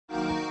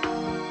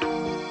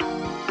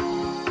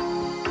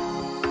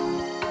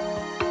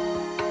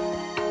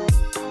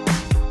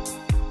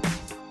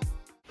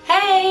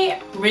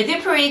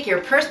Rithu Parikh,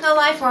 your personal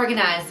life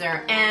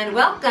organizer, and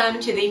welcome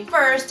to the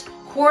first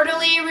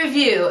quarterly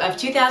review of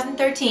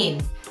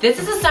 2013. This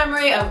is a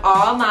summary of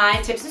all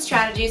my tips and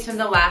strategies from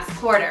the last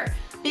quarter,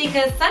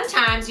 because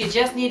sometimes you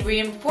just need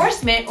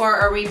reinforcement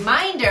or a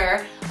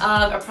reminder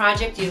of a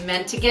project you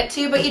meant to get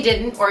to but you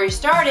didn't, or you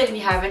started and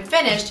you haven't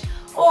finished,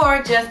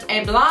 or just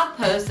a blog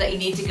post that you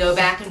need to go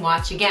back and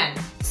watch again.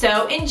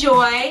 So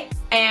enjoy,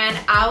 and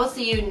I will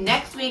see you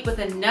next week with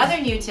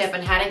another new tip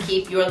on how to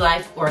keep your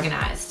life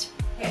organized.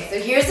 Okay,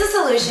 so here's the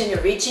solution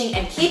to reaching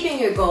and keeping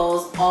your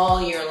goals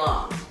all year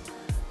long.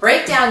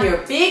 Break down your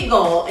big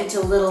goal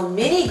into little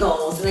mini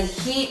goals and then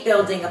keep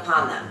building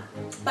upon them.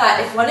 But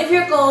if one of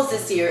your goals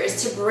this year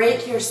is to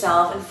break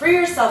yourself and free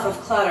yourself of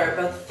clutter,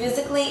 both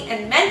physically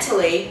and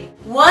mentally,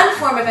 one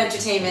form of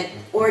entertainment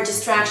or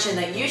distraction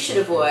that you should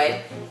avoid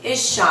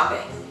is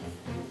shopping.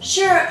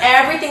 Sure,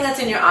 everything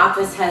that's in your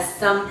office has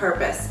some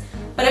purpose,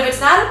 but if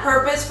it's not a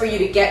purpose for you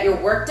to get your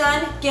work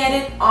done, get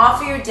it off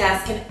of your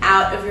desk and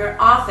out of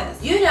your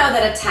office. You know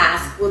that a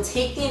task will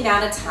take the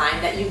amount of time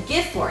that you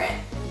give for it.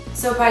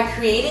 So by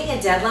creating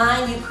a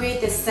deadline, you create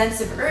this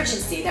sense of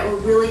urgency that will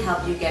really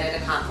help you get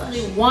it accomplished.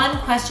 Only one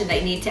question that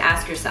you need to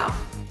ask yourself: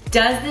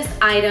 does this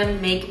item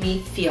make me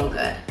feel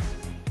good?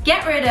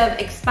 Get rid of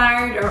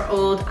expired or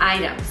old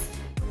items.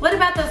 What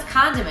about those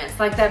condiments,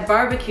 like that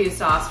barbecue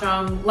sauce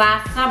from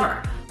last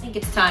summer? I think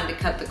it's time to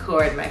cut the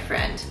cord, my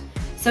friend.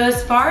 So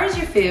as far as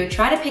your food,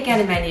 try to pick out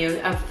a menu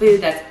of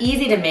food that's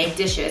easy to make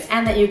dishes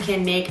and that you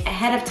can make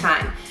ahead of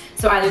time.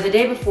 So either the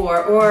day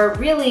before or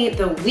really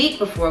the week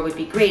before would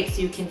be great, so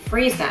you can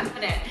freeze them.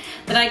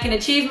 That I can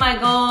achieve my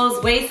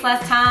goals, waste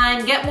less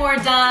time, get more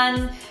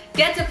done,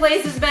 get to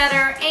places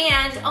better,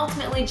 and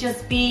ultimately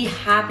just be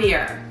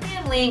happier.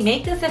 Family,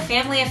 make this a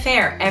family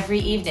affair every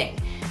evening.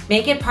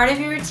 Make it part of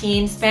your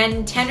routine.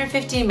 Spend 10 or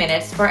 15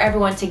 minutes for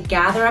everyone to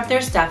gather up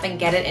their stuff and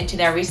get it into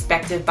their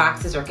respective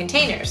boxes or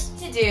containers.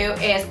 What to do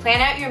is plan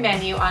out your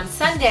menu on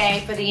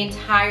Sunday for the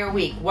entire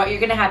week, what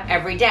you're gonna have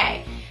every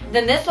day.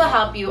 Then this will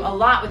help you a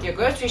lot with your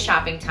grocery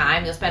shopping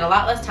time. You'll spend a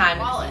lot less time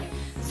in your wallet.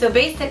 So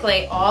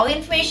basically, all the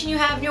information you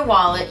have in your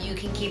wallet, you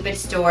can keep it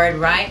stored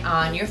right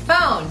on your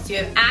phone. So you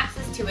have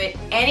access to it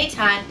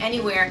anytime,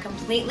 anywhere,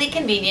 completely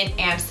convenient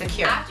and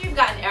secure. After you've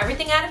gotten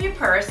everything out of your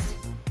purse,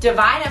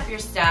 divide up your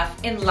stuff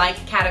in like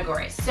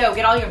categories. So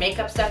get all your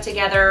makeup stuff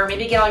together,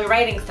 maybe get all your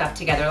writing stuff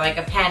together, like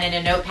a pen and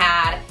a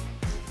notepad.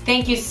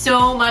 Thank you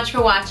so much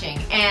for watching,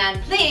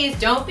 and please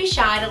don't be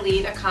shy to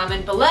leave a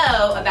comment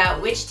below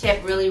about which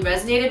tip really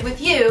resonated with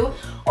you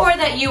or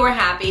that you were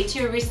happy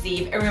to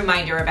receive a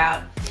reminder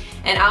about.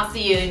 And I'll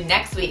see you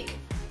next week.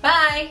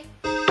 Bye!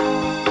 Ooh,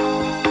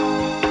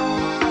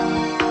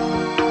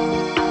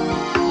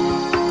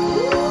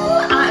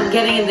 I'm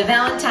getting in the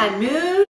Valentine mood.